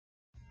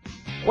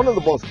One of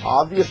the most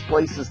obvious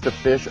places to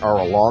fish are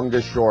along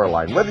the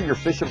shoreline. Whether you're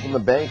fishing from the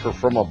bank or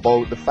from a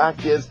boat, the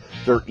fact is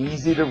they're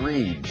easy to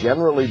read.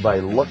 Generally, by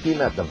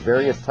looking at the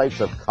various types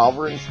of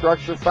cover and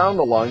structure found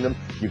along them,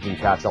 you can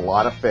catch a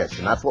lot of fish.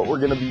 And that's what we're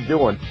going to be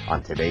doing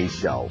on today's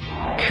show.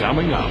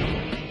 Coming up,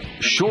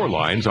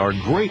 shorelines are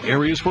great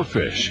areas for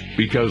fish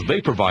because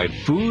they provide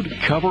food,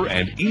 cover,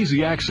 and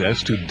easy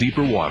access to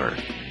deeper water.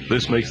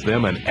 This makes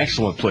them an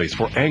excellent place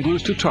for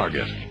anglers to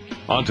target.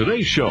 On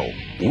today's show,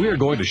 we're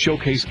going to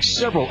showcase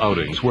several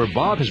outings where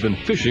Bob has been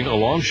fishing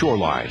along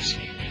shorelines.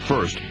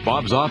 First,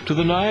 Bob's off to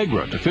the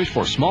Niagara to fish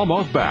for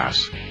smallmouth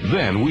bass.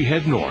 Then we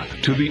head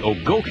north to the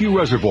Ogoki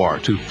Reservoir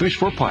to fish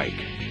for pike.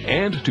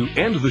 And to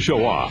end the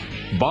show off,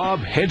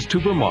 Bob heads to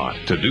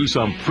Vermont to do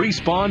some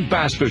pre-spawn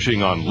bass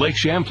fishing on Lake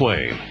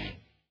Champlain.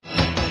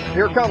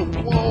 Here comes.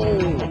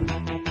 Whoa!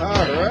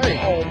 All right.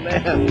 Oh,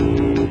 man.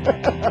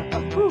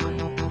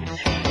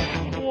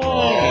 Whoa.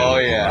 Oh,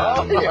 yeah.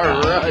 Oh, yeah.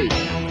 All right.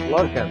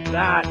 Look at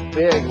that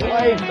big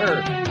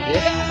laker.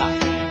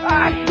 Yeah.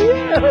 Ah,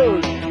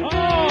 huge.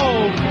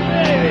 Oh,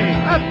 baby.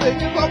 That thing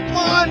is a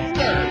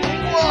monster.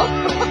 Whoa.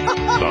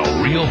 The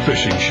Real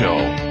Fishing Show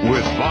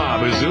with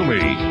Bob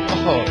Izumi.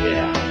 Oh,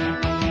 yeah.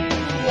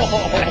 Whoa.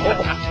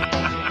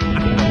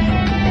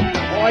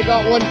 Oh, I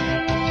got one.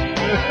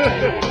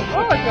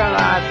 Look at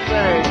that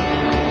thing.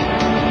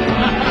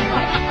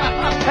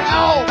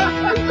 Help.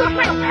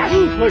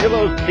 Look at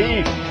those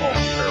teeth.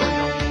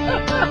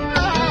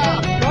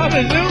 Bob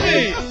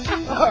Izumi.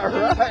 All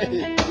right.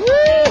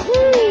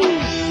 Woo-hoo.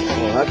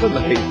 Oh, that's a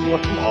nice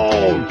one. Oh.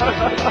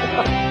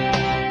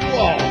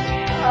 Whoa.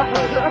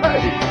 All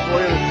right.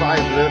 Look at the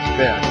size of this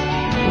fish.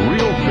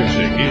 Real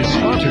Fishing is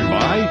sponsored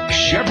by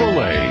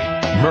Chevrolet,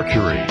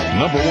 Mercury,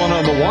 #1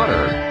 on the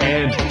water,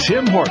 and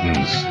Tim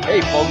Hortons.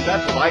 Hey, folks,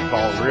 that's what I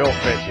call real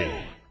fishing.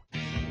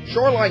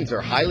 Shorelines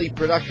are highly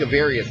productive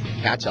areas to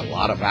catch a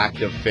lot of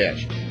active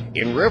fish.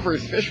 In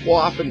rivers, fish will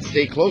often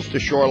stay close to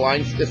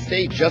shorelines to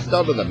stay just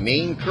out of the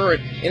main current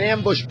and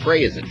ambush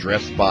prey as it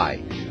drifts by.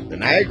 The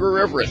Niagara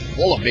River is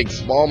full of big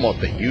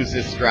smallmouth that use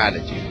this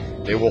strategy.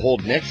 They will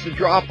hold next to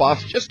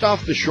drop-offs just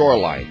off the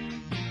shoreline.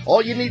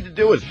 All you need to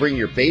do is bring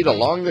your bait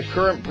along the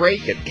current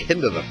break and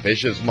into the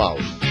fish's mouth.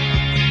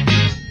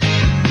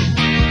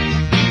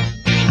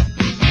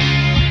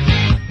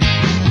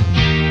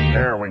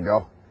 There we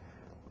go.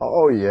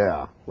 Oh,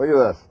 yeah. Look at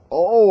this.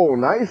 Oh,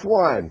 nice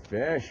one.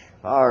 Fish.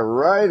 All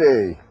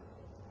righty.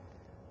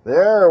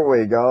 There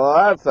we go.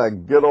 That's a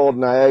good old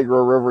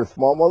Niagara River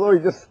smallmouth. Oh, he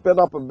just spit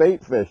up a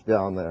bait fish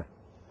down there.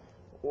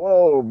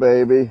 Whoa,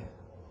 baby.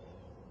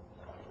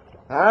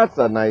 That's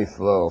a nice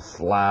little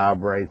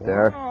slab right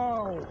there.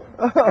 Oh.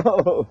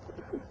 Oh.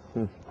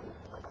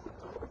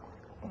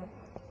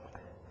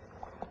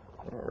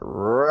 All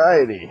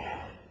righty.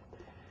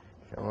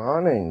 Come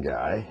on in,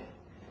 guy.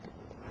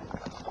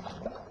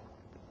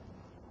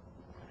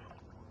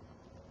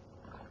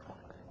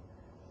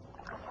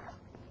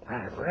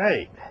 All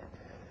right.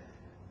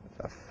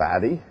 That's a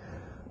fatty.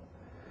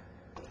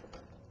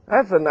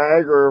 That's a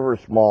Niagara River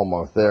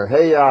smallmouth there.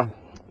 Hey,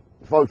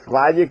 folks,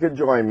 glad you could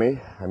join me.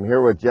 I'm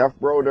here with Jeff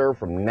Broder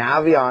from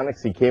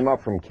Navionics. He came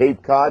up from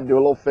Cape Cod, do a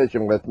little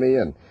fishing with me,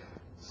 and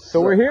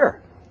So we're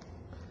here.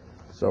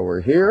 So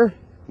we're here.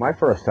 My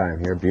first time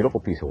here.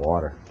 Beautiful piece of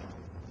water.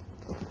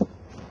 All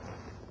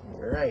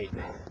right.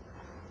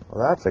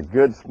 Well, that's a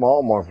good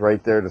smallmouth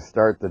right there to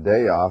start the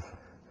day off.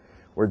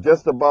 We're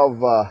just above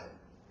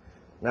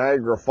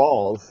Niagara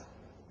Falls,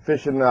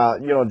 fishing,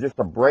 just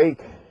a break.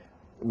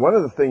 One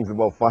of the things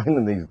about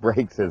finding these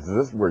breaks is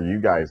this is where you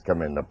guys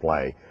come into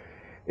play,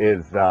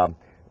 is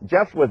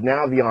Jeff's with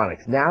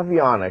Navionics.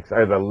 Navionics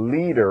are the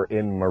leader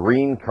in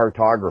marine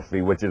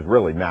cartography, which is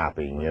really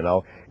mapping,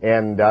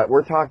 and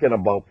we're talking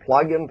about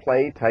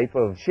plug-and-play type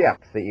of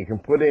ships that you can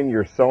put in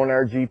your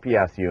sonar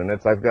GPS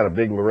units. I've got a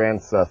big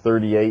Lowrance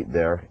 38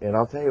 there, and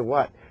I'll tell you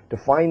what, to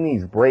find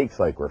these breaks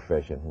like we're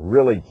fishing,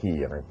 really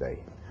key, aren't they?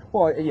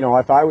 Well,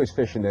 if I was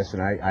fishing this,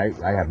 and I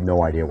have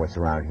no idea what's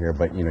around here,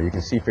 but, you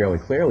can see fairly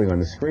clearly on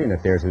the screen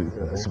that there's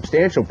a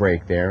substantial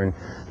break there, and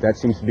that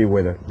seems to be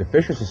where the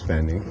fish are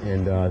suspending.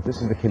 And this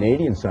is the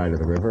Canadian side of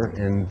the river,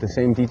 and the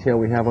same detail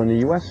we have on the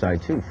U.S.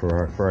 side, too,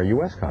 for our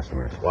U.S.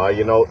 customers. Well,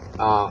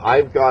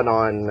 I've got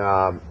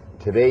on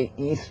today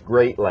East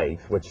Great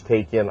Lakes, which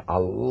take in a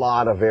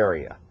lot of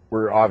area.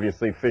 We're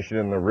obviously fishing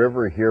in the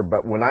river here,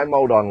 but when I'm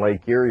out on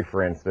Lake Erie,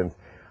 for instance,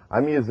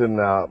 I'm using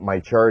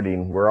my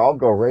charting where I'll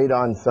go right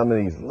on some of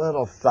these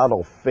little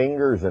subtle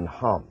fingers and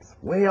humps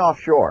way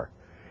offshore.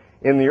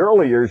 In the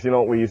early years, you know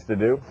what we used to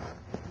do?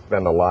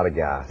 Spend a lot of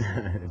gas.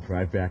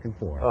 Drive back and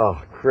forth.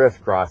 Oh,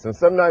 crisscross. And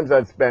sometimes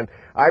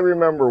I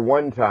remember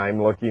one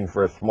time looking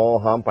for a small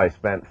hump, I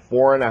spent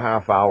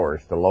 4.5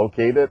 hours to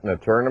locate it in a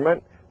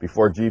tournament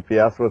before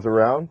GPS was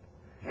around.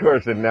 Of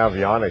course, in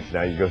Navionics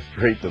now, you go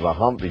straight to the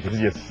hump because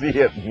you see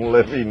it in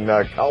living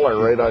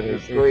color right on your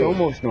screen. It's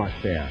almost not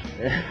fair.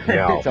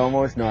 No, it's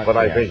almost not but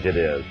fair. I think it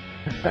is.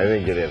 I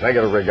think it is. I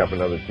got to rig up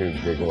another tube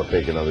jig and we'll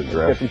take another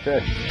drift. Get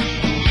some fish.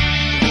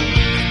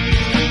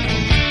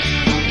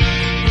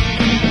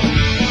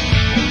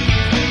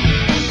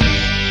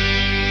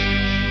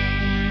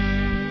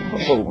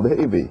 Oh,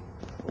 baby.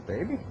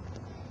 Baby?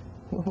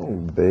 Oh,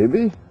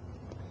 baby.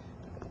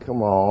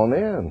 Come on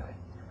in.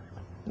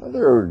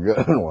 Another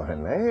good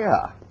one.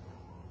 Yeah.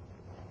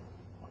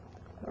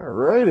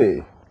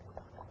 Alrighty.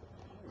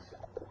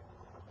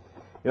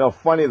 You know,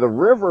 funny, the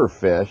river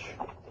fish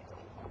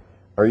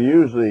are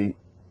usually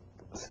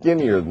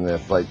skinnier than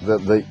this. Like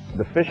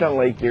the fish on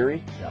Lake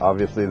Erie,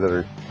 obviously, that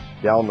are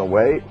down the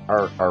way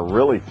are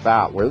really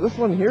fat, where this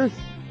one here's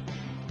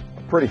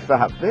a pretty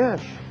fat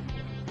fish.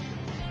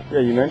 Yeah,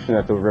 you mentioned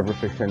that the river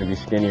fish tend to be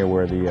skinnier,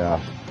 where the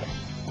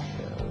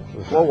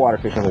slow water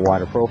fish have a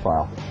wider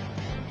profile.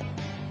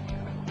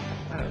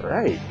 All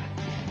right.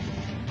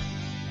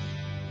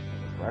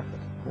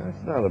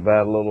 That's not a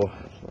bad little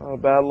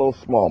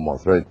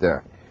smallmouth right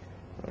there.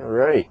 All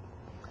right.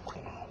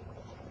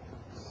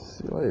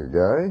 See you later,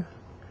 guy.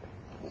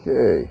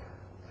 Okay.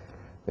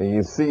 And you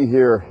can see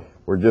here,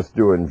 we're just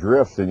doing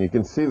drifts, and you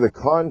can see the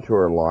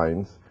contour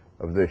lines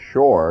of this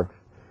shore,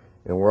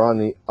 and we're on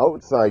the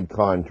outside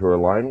contour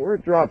line where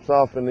it drops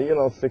off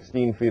into,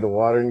 16 feet of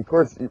water. And of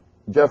course,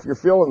 Jeff, you're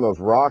feeling those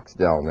rocks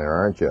down there,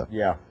 aren't you?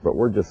 Yeah. But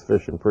we're just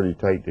fishing pretty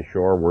tight to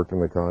shore, working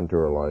the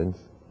contour lines.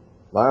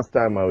 Last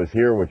time I was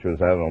here, which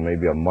was, I don't know,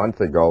 maybe a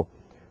month ago,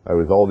 I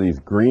was all these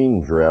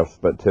green drifts,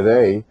 but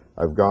today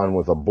I've gone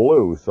with a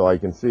blue, so I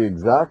can see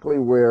exactly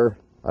where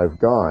I've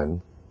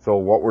gone. So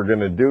what we're going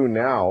to do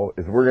now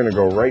is we're going to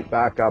go right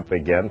back up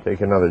again,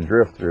 take another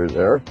drift through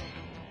there,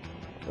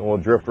 and we'll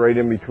drift right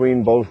in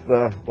between both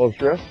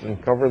drifts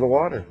and cover the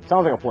water.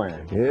 Sounds like a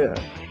plan. Yeah.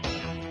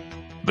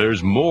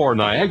 There's more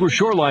Niagara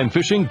shoreline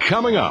fishing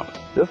coming up.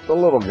 Just a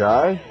little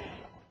guy.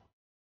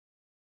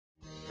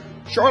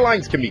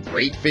 Shorelines can be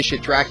great fish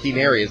attracting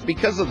areas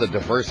because of the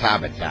diverse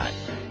habitat.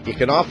 You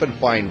can often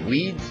find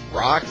weeds,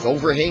 rocks,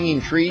 overhanging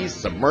trees,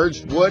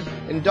 submerged wood,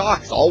 and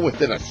docks all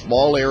within a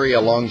small area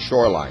along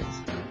shorelines.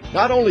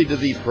 Not only do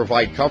these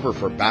provide cover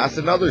for bass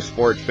and other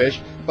sport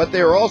fish, but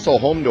they are also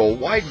home to a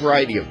wide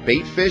variety of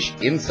bait fish,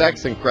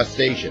 insects, and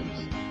crustaceans.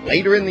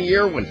 Later in the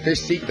year, when fish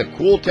seek the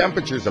cool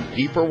temperatures of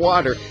deeper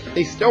water,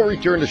 they still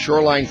return to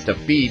shorelines to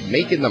feed,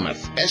 making them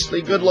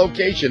especially good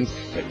locations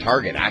to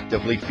target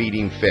actively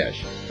feeding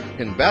fish.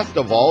 And best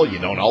of all, you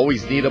don't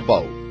always need a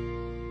boat.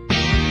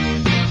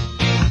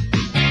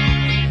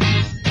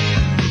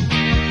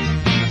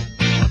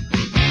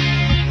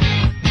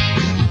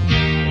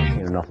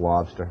 Ain't enough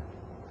lobster.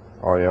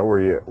 Oh yeah, were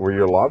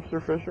you a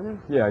lobster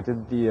fisherman? Yeah, I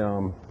did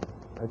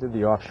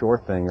the offshore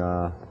thing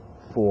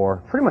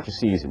for pretty much a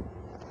season.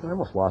 I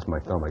almost lost my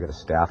thumb. I got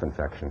a staph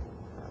infection.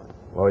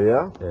 Oh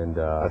yeah? And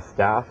A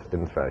staph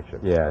infection.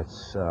 yeah,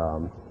 it's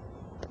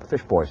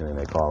fish poisoning,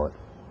 they call it.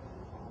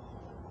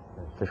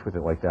 I fished with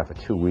it like that for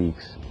 2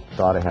 weeks.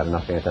 Thought I had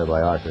enough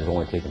antibiotics. I was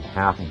only taking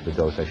half of the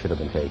dose I should have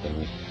been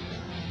taking.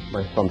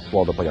 My thumb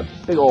swelled up like a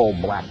big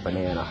old black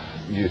banana.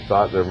 You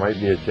thought there might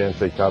be a chance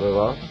they cut it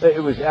off?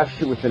 It was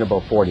actually within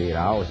about 48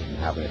 hours of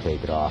having to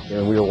take it off.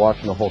 And we were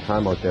watching the whole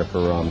time out there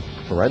for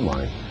red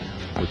line,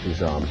 which is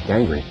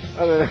gangrene.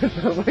 I mean, that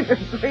sounds like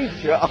a great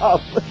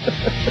job.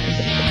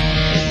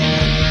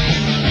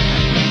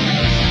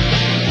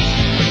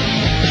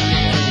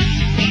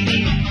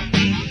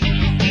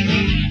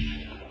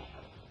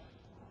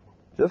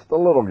 Just a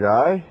little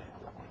guy.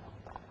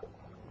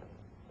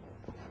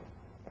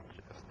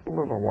 Just a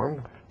little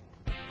one.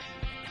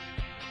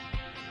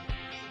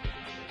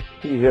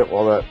 He hit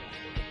while that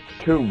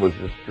tube was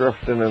just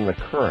drifting in the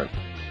current.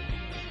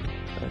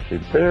 Actually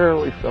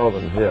barely felt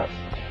him hit.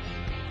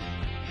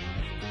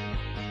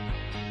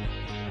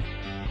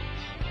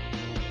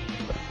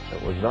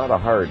 It was not a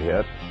hard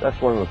hit.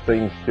 That's one of the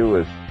things too,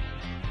 is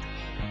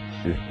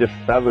just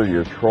feather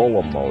your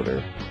trolling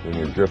motor when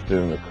you're drifting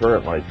in the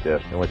current like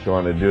this. And what you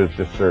want to do is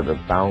just sort of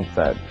bounce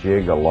that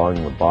jig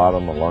along the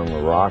bottom, along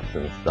the rocks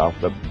and stuff.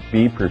 But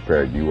be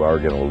prepared, you are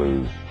going to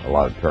lose a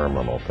lot of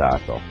terminal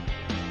tackle.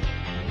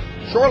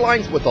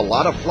 Shorelines with a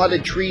lot of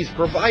flooded trees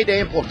provide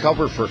ample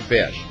cover for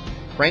fish.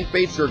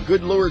 Crankbaits are a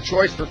good lure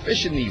choice for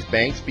fishing these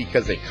banks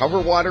because they cover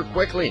water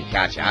quickly and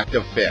catch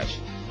active fish.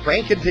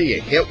 Crank until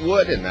you hit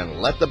wood and then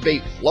let the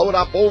bait float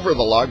up over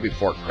the log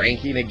before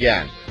cranking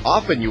again.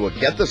 Often you will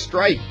get the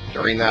strike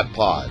during that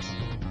pause.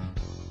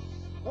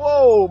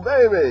 Whoa,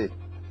 baby!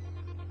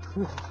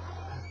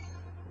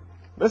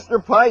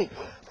 Mr. Pike,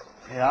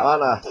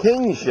 on a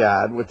king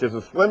shad, which is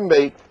a swim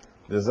bait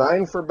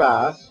designed for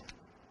bass.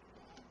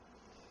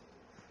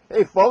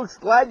 Hey folks,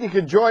 glad you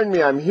could join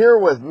me. I'm here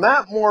with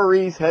Matt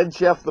Maurice, head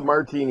chef, the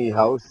Martini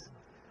House.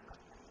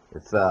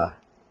 It's a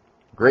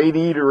great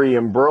eatery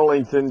in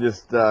Burlington,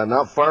 just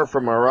not far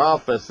from our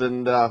office,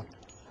 and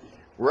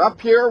we're up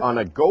here on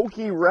a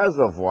Goki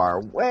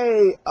Reservoir,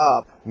 way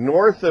up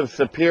north of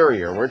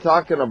Superior. We're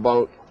talking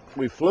about,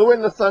 we flew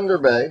into Thunder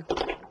Bay,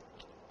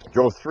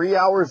 drove 3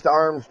 hours to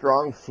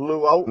Armstrong,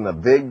 flew out in the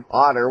big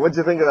otter. What'd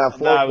you think of that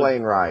float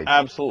plane ride?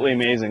 Absolutely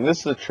amazing. This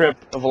is a trip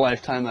of a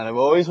lifetime that I've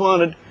always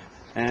wanted,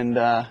 and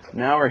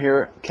now we're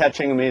here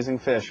catching amazing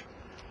fish.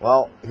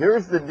 Well,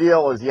 here's the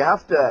deal: is you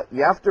have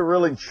to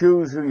really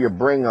choose who you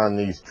bring on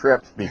these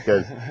trips,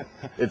 because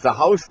it's a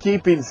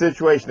housekeeping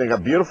situation. They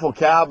got beautiful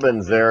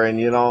cabins there, and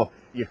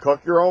you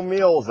cook your own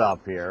meals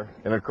up here.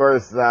 And of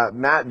course,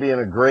 Matt being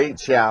a great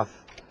chef,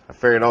 I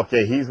figured,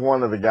 okay, he's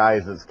one of the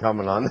guys that's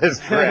coming on this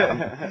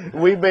trip.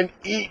 We've been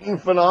eating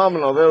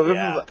phenomenal. This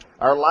is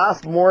our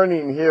last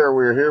morning here.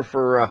 We were here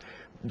for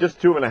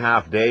just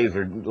 2.5 days,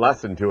 or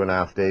less than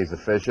 2.5 days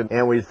of fishing.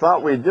 And we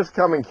thought we'd just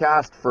come and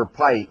cast for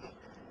pike.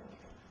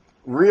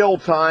 Real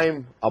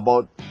time,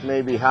 about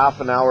maybe half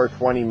an hour,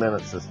 20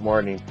 minutes this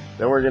morning.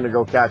 Then we're going to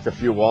go catch a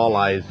few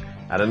walleyes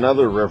at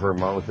another river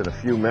mouth in a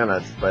few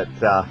minutes. But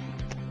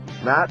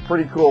Matt,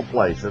 pretty cool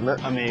place, isn't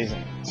it?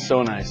 Amazing.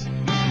 So nice.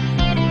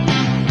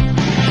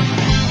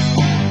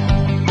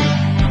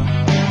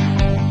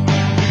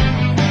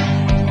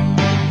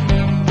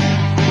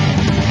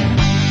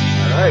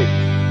 All right.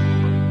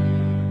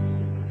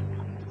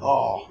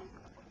 Oh,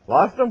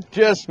 Lost him?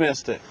 just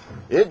missed it.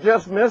 It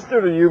just missed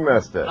it, or you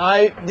missed it?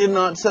 I did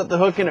not set the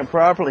hook in it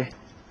properly.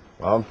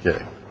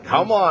 Okay.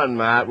 Come on,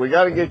 Matt. We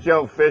got to get you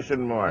out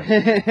fishing more.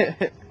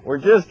 We're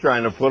just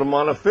trying to put them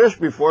on a fish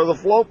before the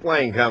float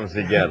plane comes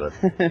together.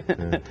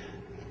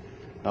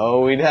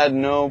 Oh, we'd had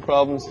no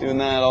problems doing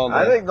that all day.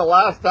 I think the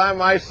last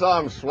time I saw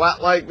him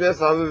sweat like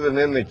this, other than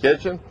in the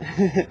kitchen,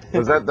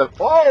 was at the...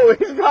 Oh,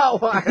 he's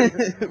got one!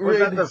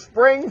 Was at the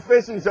spring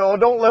fishing show. Oh,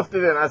 don't lift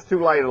it in. That's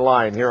too light a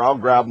line. Here, I'll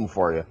grab them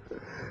for you.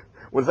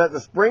 Was at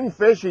the spring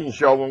fishing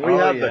show when we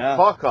had the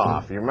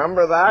cook-off. You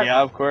remember that?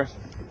 Yeah, of course.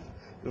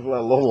 Just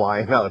let a little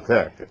line out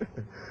there.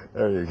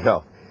 There you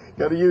go.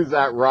 Got to use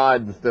that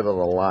rod instead of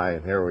the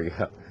line. Here we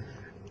go.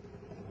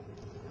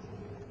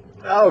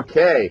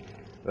 Okay.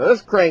 Now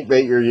this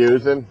crankbait you're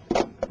using,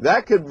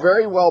 that could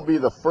very well be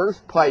the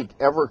first pike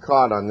ever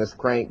caught on this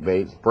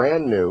crankbait. It's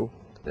brand new,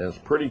 and it's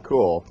pretty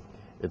cool.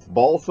 It's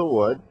balsa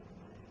wood.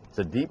 It's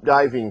a deep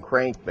diving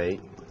crankbait.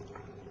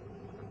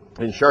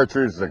 And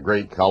chartreuse is a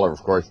great color,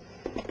 of course.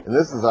 And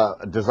this is a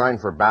design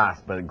for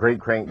bass, but a great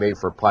crankbait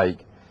for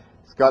pike.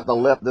 It's got the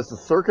lip. This is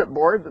circuit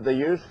board that they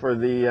use for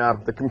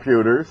the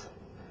computers,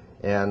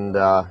 and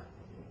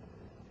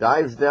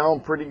dives down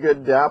pretty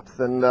good depth.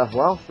 And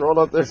well, throw it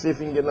out there, see if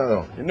you can get another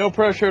one. No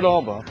pressure at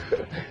all, Bob.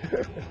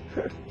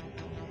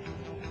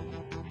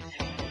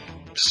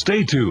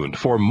 Stay tuned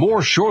for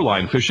more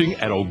shoreline fishing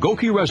at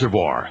Ogoki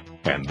Reservoir.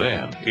 And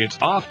then it's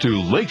off to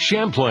Lake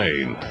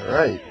Champlain. All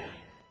right.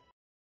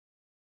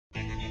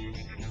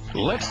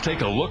 Let's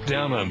take a look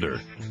down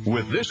under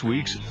with this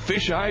week's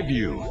Fish Eye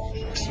View,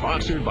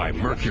 sponsored by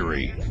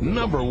Mercury,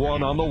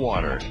 #1 on the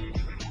water.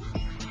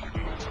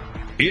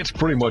 It's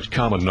pretty much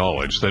common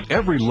knowledge that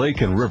every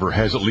lake and river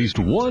has at least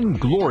one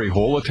glory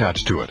hole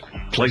attached to it,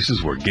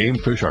 places where game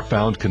fish are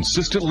found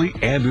consistently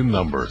and in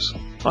numbers.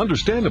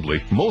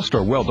 Understandably, most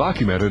are well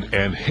documented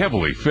and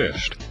heavily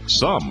fished.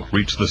 Some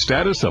reach the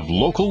status of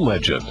local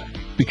legend.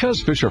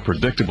 Because fish are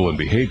predictable in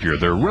behavior,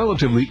 they're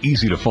relatively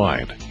easy to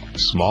find.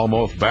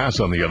 Smallmouth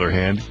bass, on the other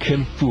hand,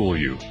 can fool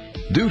you.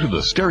 Due to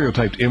the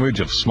stereotyped image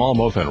of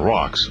smallmouth and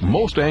rocks,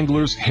 most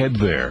anglers head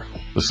there.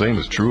 The same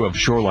is true of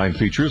shoreline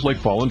features like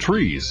fallen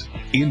trees.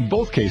 In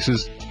both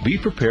cases, be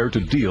prepared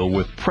to deal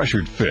with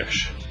pressured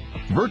fish.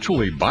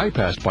 Virtually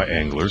bypassed by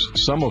anglers,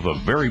 some of the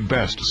very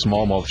best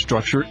smallmouth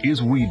structure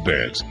is weed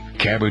beds.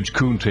 Cabbage,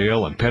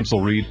 coontail, and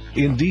pencil reed,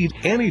 indeed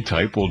any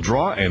type, will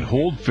draw and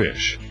hold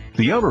fish.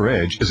 The outer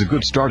edge is a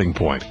good starting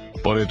point,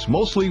 but it's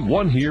mostly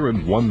one here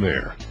and one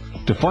there.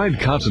 To find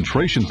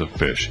concentrations of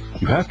fish,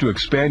 you have to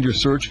expand your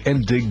search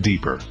and dig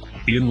deeper.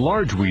 In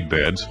large weed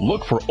beds,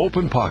 look for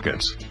open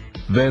pockets.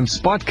 Then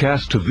spot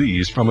cast to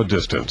these from a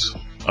distance.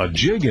 A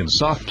jig in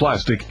soft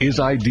plastic is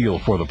ideal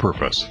for the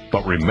purpose,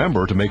 but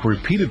remember to make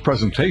repeated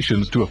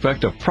presentations to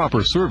effect a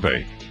proper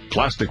survey.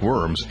 Plastic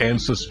worms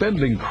and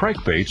suspending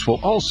crankbaits will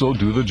also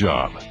do the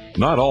job.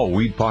 Not all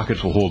weed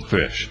pockets will hold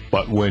fish,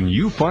 but when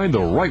you find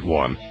the right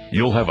one,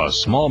 you'll have a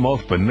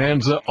smallmouth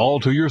bonanza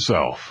all to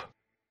yourself.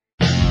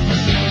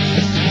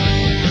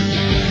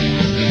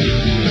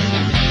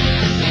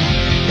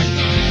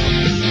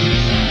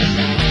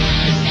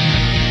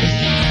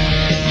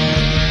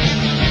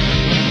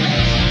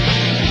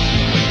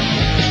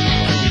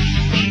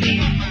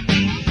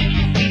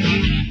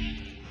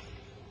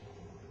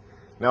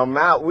 Now,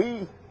 Matt,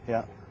 we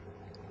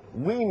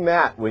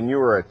met when you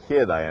were a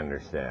kid, I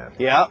understand.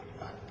 Yeah,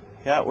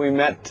 we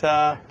met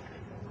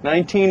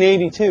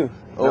 1982.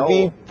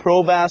 OV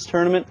Pro Bass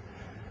Tournament.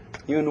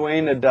 You and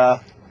Wayne had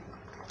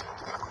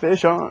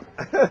fish on.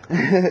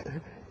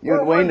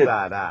 Where was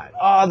that at?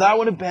 That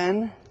would have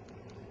been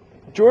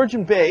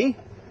Georgian Bay.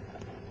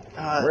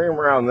 Bring them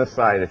around this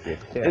side if you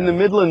can. In the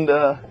Midland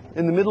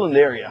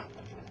area.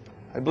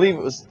 I believe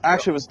it was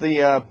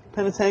the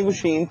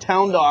Penetanguishene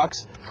Town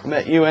Docks. I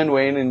met you and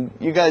Wayne, and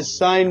you guys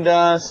signed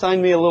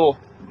me a little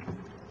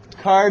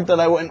card that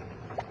I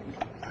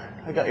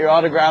got your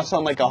autographs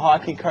on, like a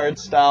hockey card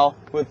style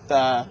with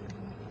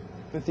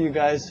you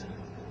guys.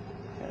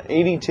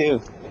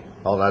 82.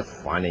 Oh, that's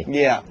funny.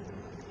 Yeah.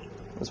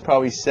 It was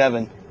probably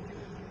 7.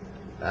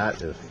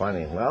 That is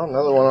funny. Well,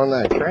 another one on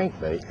that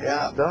crankbait.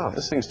 Yeah. Stuff.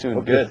 This thing's doing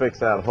Hope good. you fix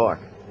that hook.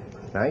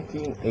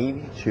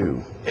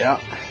 1982.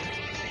 Yeah.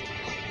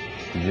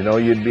 Did you know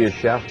you'd be a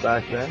chef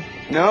back then?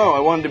 No, I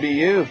wanted to be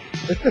you.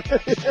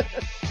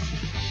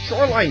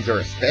 Shorelines are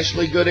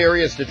especially good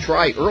areas to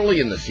try early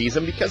in the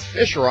season because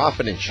fish are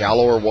often in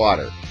shallower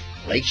water.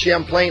 Lake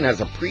Champlain has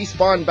a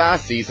pre-spawn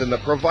bass season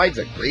that provides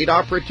a great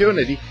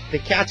opportunity to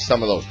catch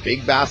some of those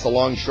big bass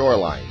along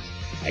shorelines.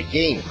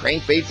 Again,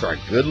 crankbaits are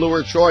a good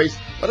lure choice,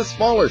 but a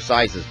smaller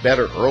size is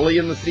better early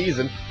in the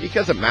season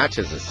because it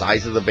matches the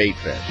size of the bait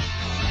fish.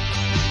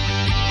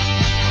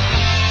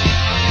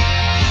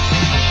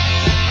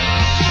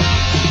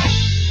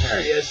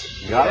 There he is.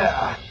 Got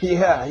him?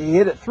 Yeah, he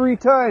hit it 3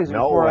 times.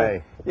 No before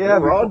way. Yeah,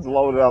 the rod's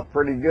loaded up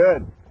pretty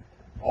good.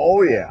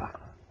 Oh yeah.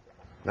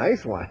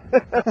 Nice one.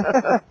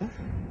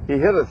 He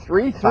hit it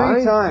 3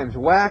 times? 3 times.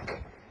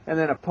 Whack, and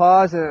then a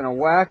pause, and then a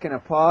whack, and a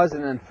pause,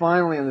 and then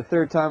finally on the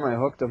 3rd time I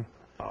hooked him.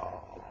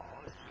 Oh,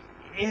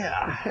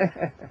 yeah.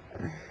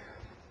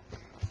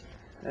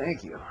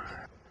 Thank you.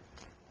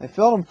 I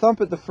felt him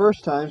thump it the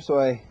first time, so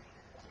I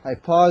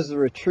paused the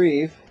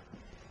retrieve.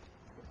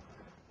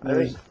 I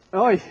think,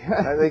 Oh,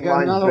 yeah. I think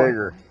got mine's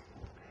another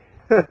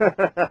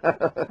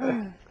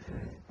bigger.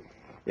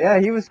 Yeah,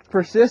 he was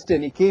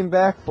persistent. He came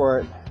back for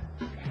it.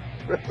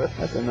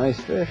 That's a nice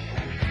fish.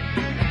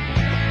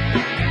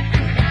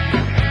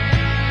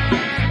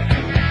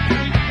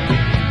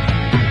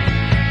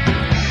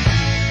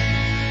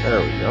 There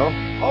we go.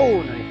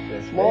 Oh, nice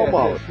fish.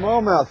 Smallmouth. Yeah,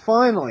 smallmouth,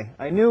 finally.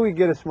 I knew we'd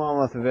get a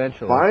smallmouth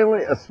eventually.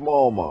 Finally, a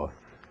smallmouth.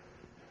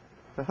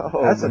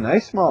 Oh, That's a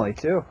nice smallie,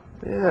 too.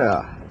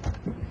 Yeah.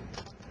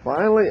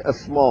 Finally, a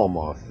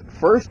smallmouth.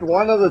 First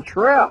one of the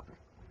trip.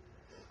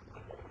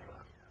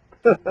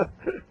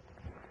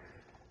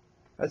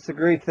 That's the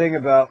great thing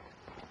about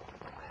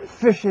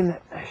fishing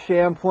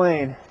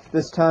Champlain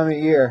this time of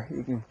year.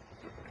 You can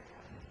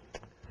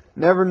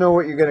never know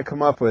what you're going to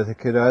come up with. It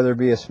could either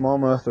be a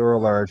smallmouth or a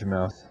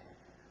largemouth.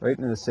 Right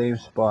in the same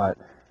spot.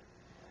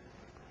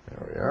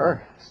 There we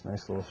are. It's a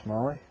nice little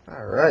smallie.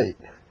 All right.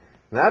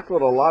 That's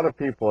what a lot of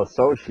people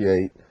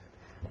associate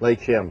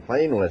Lake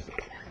Champlain with,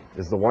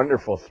 is the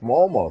wonderful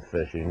smallmouth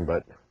fishing,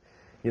 but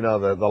you know,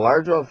 the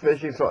largemouth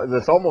fishing, so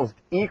that's almost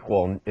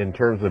equal in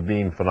terms of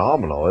being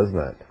phenomenal, isn't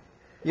it?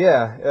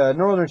 Yeah,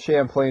 northern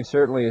Champlain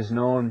certainly is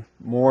known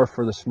more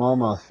for the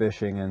smallmouth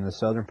fishing and the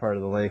southern part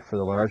of the lake for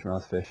the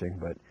largemouth fishing,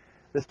 but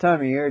this time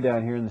of year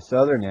down here in the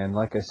southern end,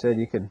 like I said,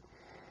 you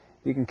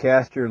can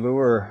cast your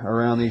lure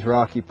around these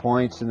rocky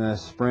points in the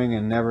spring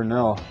and never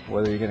know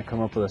whether you're going to come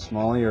up with a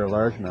smallie or a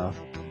largemouth.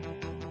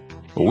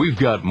 We've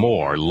got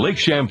more Lake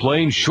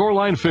Champlain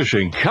shoreline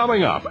fishing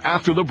coming up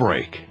after the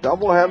break.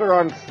 Doubleheader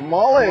on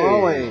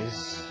smallies.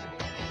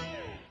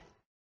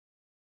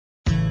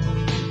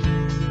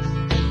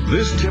 Smallies.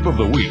 This tip of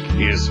the week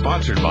is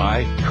sponsored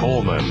by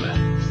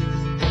Coleman.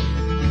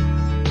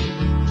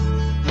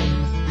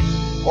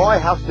 Well, I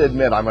have to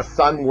admit, I'm a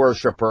sun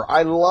worshiper.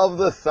 I love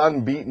the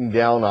sun beating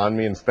down on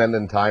me and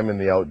spending time in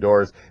the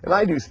outdoors, and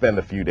I do spend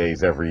a few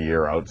days every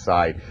year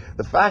outside.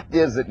 The fact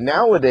is that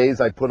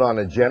nowadays I put on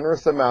a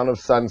generous amount of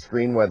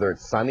sunscreen, whether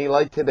it's sunny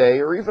like today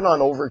or even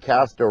on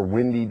overcast or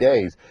windy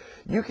days.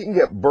 You can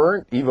get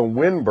burnt, even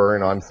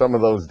windburn, on some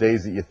of those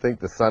days that you think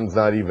the sun's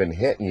not even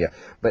hitting you.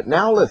 But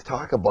now let's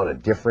talk about a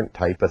different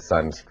type of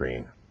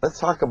sunscreen. Let's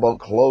talk about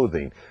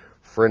clothing.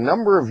 For a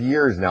number of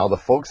years now, the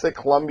folks at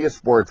Columbia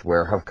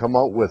Sportswear have come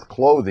out with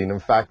clothing, in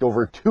fact,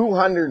 over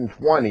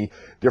 220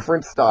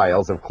 different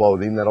styles of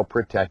clothing that'll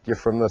protect you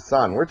from the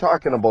sun. We're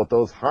talking about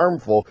those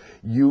harmful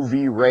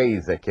UV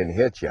rays that can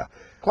hit you.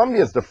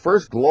 Columbia is the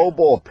first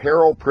global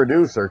apparel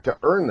producer to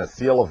earn the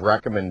seal of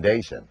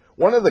recommendation.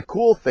 One of the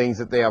cool things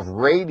that they have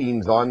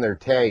ratings on their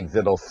tags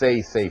that'll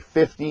say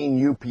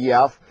 15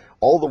 UPF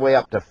all the way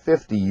up to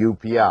 50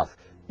 UPF.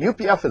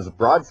 UPF is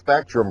broad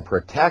spectrum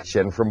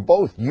protection from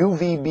both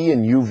UVB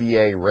and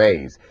UVA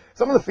rays.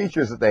 Some of the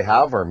features that they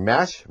have are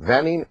mesh,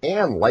 venting,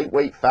 and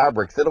lightweight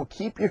fabrics that'll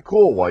keep you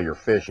cool while you're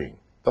fishing.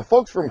 The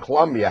folks from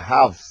Columbia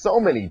have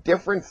so many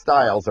different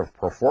styles of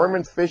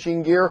performance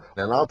fishing gear,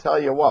 and I'll tell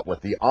you what,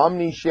 with the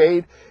Omni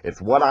Shade, it's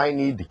what I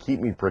need to keep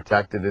me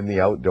protected in the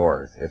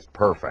outdoors. It's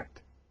perfect.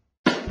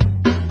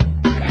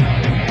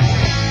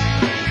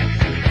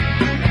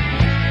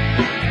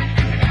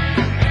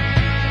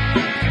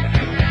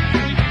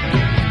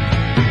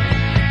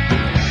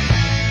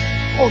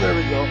 Oh, there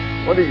we go.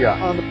 What do you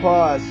got? On the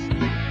pause.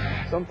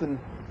 Something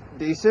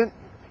decent.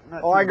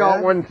 Not Oh, too I got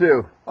bad. one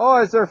too.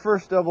 Oh, it's our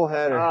first double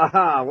header.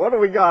 What do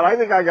we got? I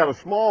think I got a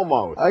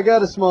smallmouth. I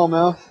got a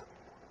smallmouth.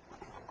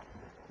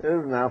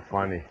 Isn't that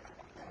funny?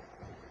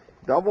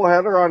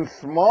 Doubleheader on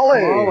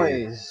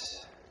smallies.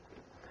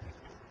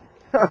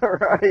 Smallies. All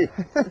right.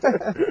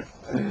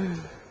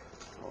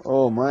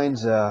 Oh,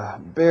 mine's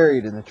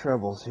buried in the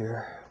trebles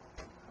here.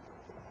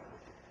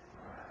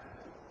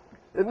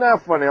 Isn't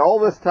that funny? All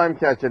this time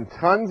catching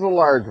tons of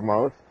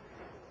largemouth,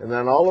 and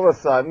then all of a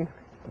sudden,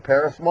 a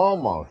pair of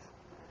smallmouth.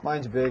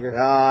 Mine's bigger.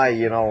 Ah,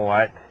 you know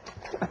what?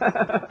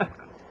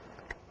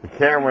 The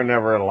camera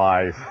never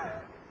lies.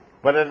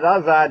 But it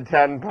does add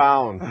 10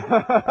 pounds.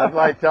 That's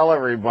why I tell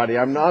everybody,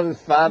 I'm not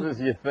as fat as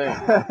you think.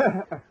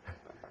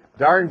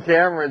 Darn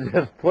camera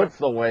just puts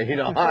the weight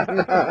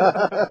on.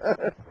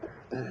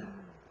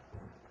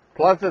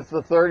 Plus, it's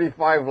the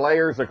 35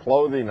 layers of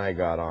clothing I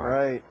got on.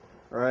 Right.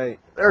 Right.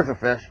 There's a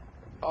fish.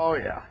 Oh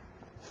yeah.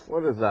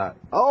 What is that?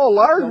 Oh,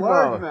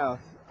 largemouth. Largemouth.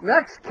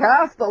 Next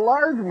cast, a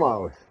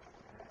largemouth.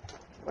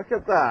 Look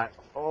at that.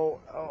 Oh.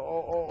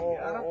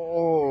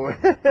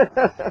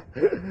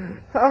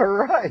 All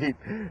right.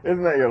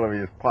 Isn't that, let me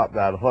just pop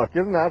that hook.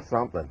 Isn't that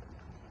something?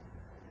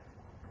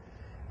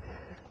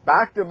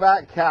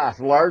 Back-to-back cast,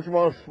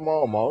 largemouth,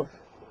 smallmouth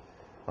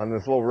on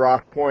this little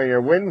rock point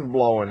here. Wind's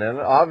blowing in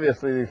it.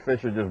 Obviously, these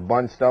fish are just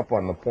bunched up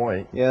on the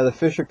point. Yeah, the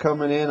fish are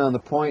coming in on the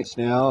points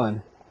now,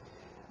 and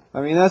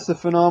I mean, that's the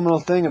phenomenal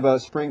thing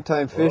about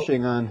springtime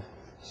fishing on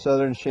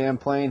southern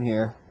Champlain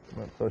here.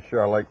 Not so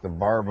sure I like the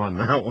barb on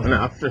that one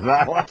after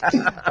that one.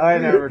 I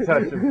never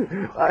touch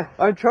him.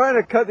 I'm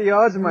trying to cut the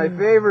odds in my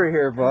favor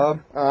here,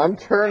 Bob. I'm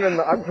turning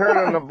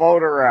the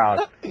boat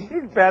around.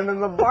 He's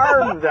bending the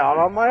barbs down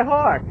on my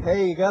hook.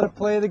 Hey, you got to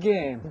play the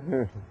game.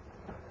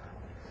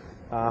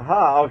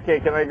 Okay,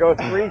 can I go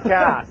 3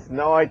 casts?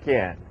 No, I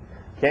can't.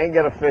 Can't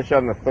get a fish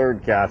on the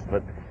 3rd cast,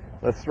 but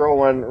let's throw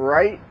one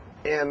right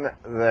in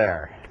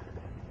there.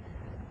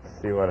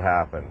 See what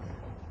happens.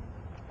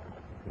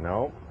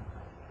 No.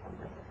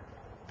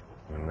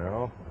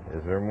 No.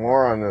 Is there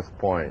more on this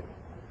point?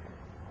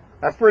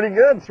 That's pretty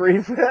good.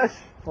 3 fish.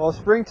 Well,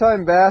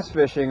 springtime bass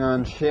fishing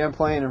on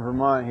Champlain and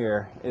Vermont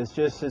here is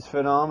it's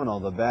phenomenal.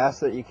 The bass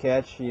that you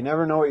catch, you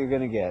never know what you're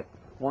going to get.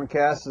 One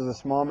cast is a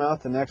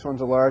smallmouth, the next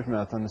one's a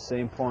largemouth on the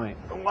same point.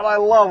 What I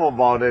love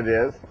about it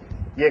is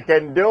you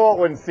can do it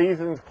when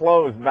season's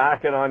closed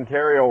back in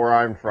Ontario where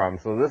I'm from.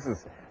 So this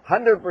is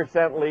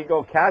 100%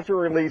 legal, catch and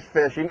release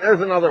fishing.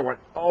 There's another one.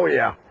 Oh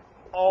yeah.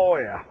 Oh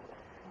yeah.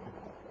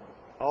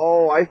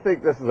 Oh, I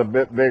think this is a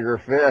bit bigger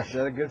fish. Is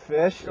that a good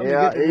fish?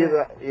 Yeah,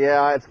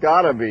 yeah, it's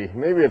gotta be.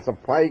 Maybe it's a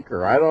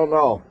piker. I don't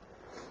know.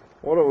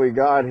 What do we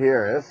got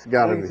here? This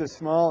gotta be. It's a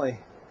smallie.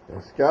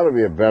 It's gotta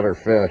be a better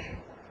fish.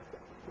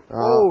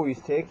 Oh, he's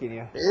taking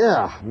you.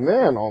 Yeah,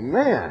 man. Oh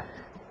man.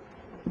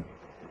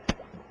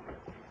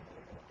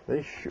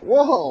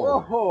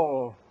 Whoa.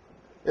 Whoa.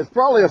 It's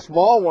probably a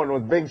small one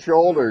with big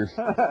shoulders.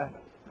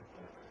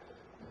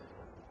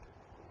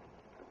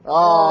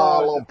 Oh, a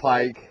little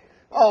pike.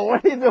 Oh,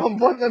 what are you doing?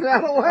 Putting the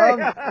net away?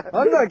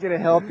 I'm not going to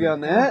help you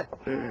on that.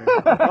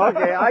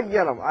 Okay, I can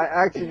get him.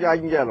 I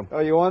can get him. Oh,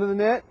 you wanted the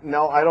net?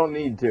 No, I don't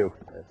need to.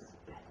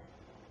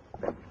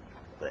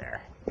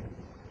 There.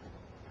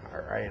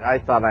 All right. I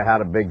thought I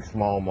had a big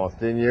smallmouth,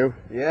 didn't you?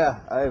 Yeah,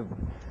 I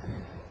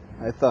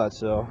thought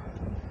so.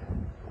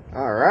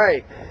 All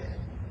right.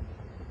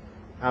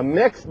 A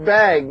mixed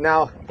bag.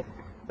 Now,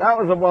 that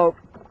was about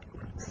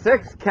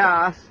 6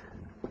 casts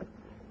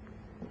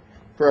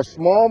for a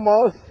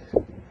smallmouth,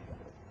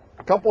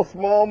 a couple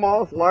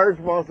smallmouth,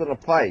 largemouth, and a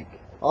pike.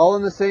 All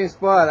in the same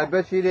spot. I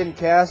bet you didn't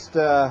cast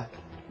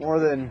more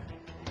than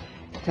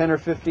 10 or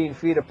 15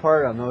 feet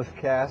apart on those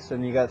casts,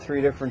 and you got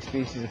 3 different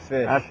species of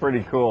fish. That's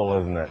pretty cool,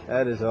 isn't it?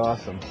 That is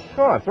awesome.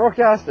 Come on, throw a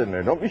cast in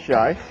there. Don't be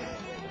shy.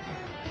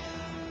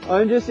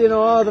 I'm just in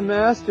awe of the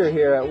master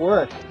here at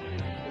work.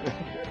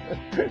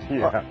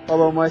 Yeah.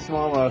 Although my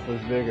smallmouth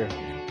was bigger.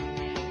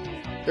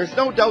 There's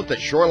no doubt that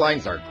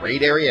shorelines are a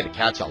great area to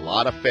catch a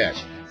lot of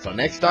fish. So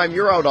next time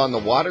you're out on the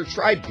water,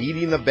 try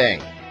beating the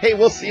bank. Hey,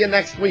 we'll see you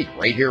next week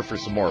right here for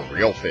some more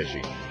real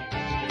fishing.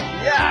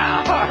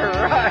 Yeah, all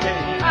right.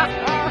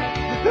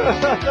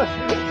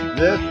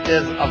 This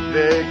is a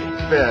big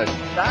fish.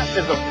 That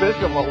is a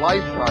fish of a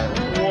lifetime.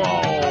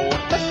 Whoa.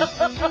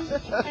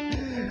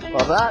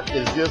 Well, that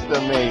is just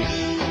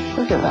amazing.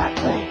 Look at that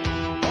thing.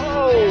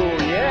 Oh,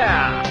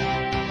 yeah.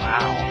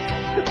 Wow.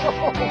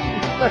 Oh, man.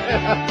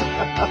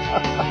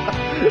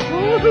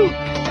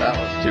 That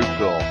was too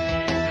cool.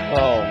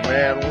 Oh,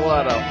 man,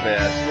 what a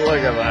fish.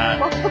 Look at that.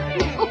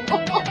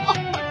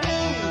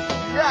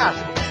 Yes.